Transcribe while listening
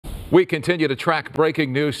We continue to track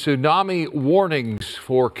breaking news tsunami warnings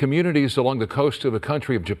for communities along the coast of the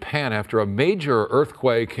country of Japan after a major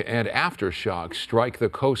earthquake and aftershocks strike the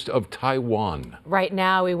coast of Taiwan. Right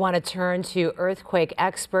now, we want to turn to earthquake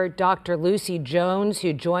expert Dr. Lucy Jones,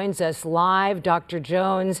 who joins us live. Dr.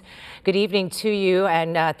 Jones, good evening to you,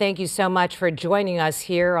 and thank you so much for joining us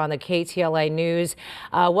here on the KTLA News.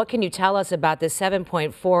 What can you tell us about the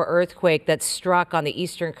 7.4 earthquake that struck on the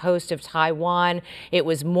eastern coast of Taiwan? It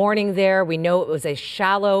was morning there. We know it was a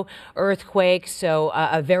shallow earthquake, so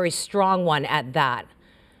a very strong one at that.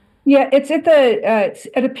 Yeah, it's at the.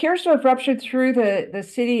 It appears to have ruptured through the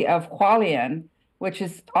city of Hualien, which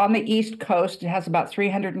is on the east coast. It has about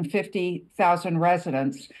 350,000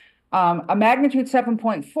 residents. A magnitude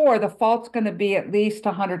 7.4. The fault's going to be at least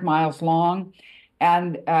 100 miles long,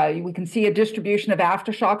 and we can see a distribution of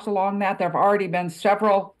aftershocks along that. There have already been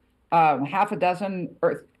several. Half a dozen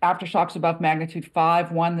aftershocks above magnitude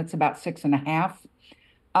 5, one that's about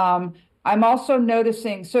 6.5. I'm also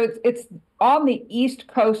noticing, so it's on the east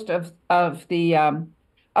coast of the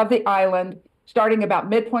island, starting about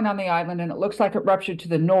midpoint on the island, and it looks like it ruptured to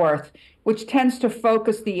the north, which tends to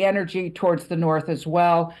focus the energy towards the north as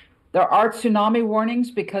well. There are tsunami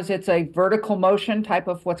warnings because it's a vertical motion type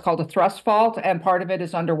of what's called a thrust fault, and part of it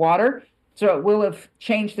is underwater. So it will have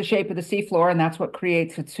changed the shape of the seafloor, and that's what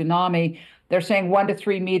creates a tsunami. They're saying 1 to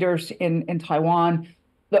 3 meters in Taiwan.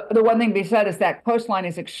 The one thing to be said is that coastline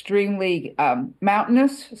is extremely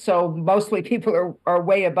mountainous, so mostly people are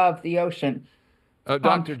way above the ocean.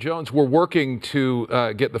 Dr. Jones, we're working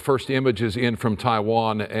to get the first images in from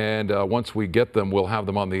Taiwan, and once we get them, we'll have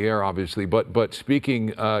them on the air, obviously. But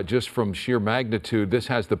speaking just from sheer magnitude, this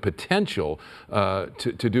has the potential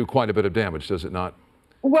to do quite a bit of damage, does it not?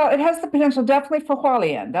 Well, it has the potential definitely for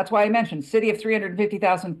Hualien. That's why I mentioned city of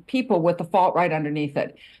 350,000 people with the fault right underneath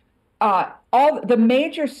it. All the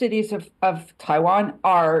major cities of Taiwan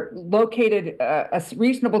are located a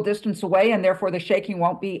reasonable distance away, and therefore the shaking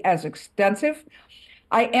won't be as extensive.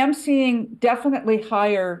 I am seeing definitely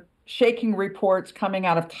higher shaking reports coming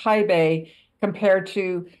out of Taipei compared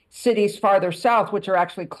to cities farther south, which are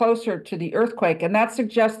actually closer to the earthquake. And that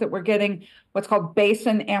suggests that we're getting what's called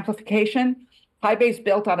basin amplification. Taipei's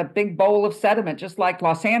built on a big bowl of sediment, just like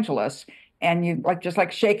Los Angeles, and just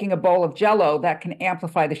like shaking a bowl of Jello, that can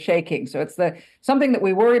amplify the shaking. So it's something that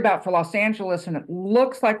we worry about for Los Angeles, and it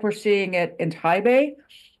looks like we're seeing it in Taipei.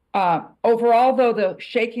 Overall, though, the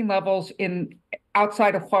shaking levels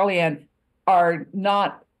outside of Hualien are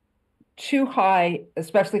not too high,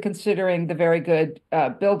 especially considering the very good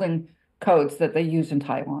building codes that they use in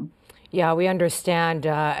Taiwan. Yeah, we understand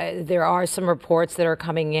there are some reports that are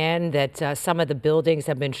coming in that some of the buildings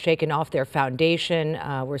have been shaken off their foundation.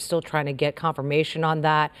 We're still trying to get confirmation on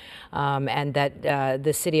that, and that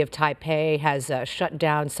the city of Taipei has shut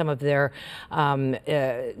down some of their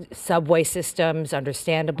subway systems,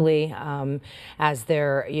 understandably, as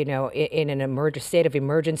they're, in an state of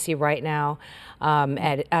emergency right now,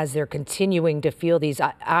 and as they're continuing to feel these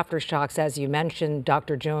aftershocks, as you mentioned,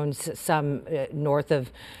 Dr. Jones, some north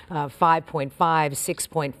of 5.5,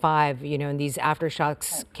 6.5, and these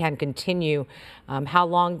aftershocks can continue. How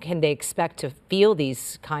long can they expect to feel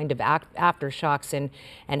these kind of aftershocks,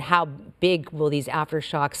 and how big will these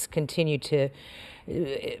aftershocks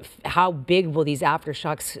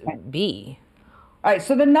be? All right,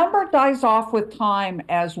 so the number dies off with time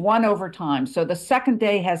as 1 over time. So the second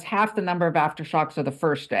day has half the number of aftershocks of the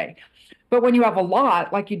first day. But when you have a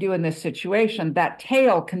lot, like you do in this situation, that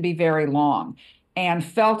tail can be very long. And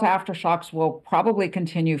felt aftershocks will probably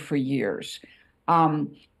continue for years.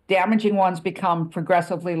 Damaging ones become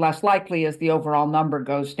progressively less likely as the overall number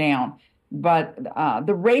goes down. But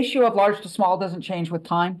the ratio of large to small doesn't change with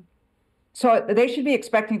time. So they should be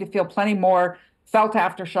expecting to feel plenty more felt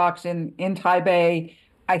aftershocks in Taipei.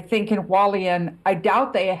 I think in Hualien, I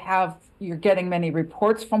doubt you're getting many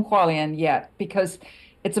reports from Hualien yet, because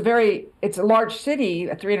it's a large city,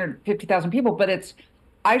 350,000 people, but it's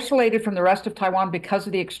isolated from the rest of Taiwan because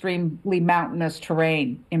of the extremely mountainous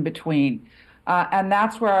terrain in between. And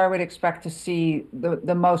that's where I would expect to see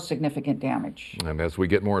the most significant damage. And as we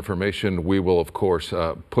get more information, we will, of course,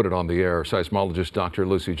 put it on the air. Seismologist Dr.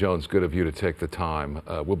 Lucy Jones, good of you to take the time.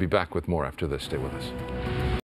 We'll be back with more after this. Stay with us.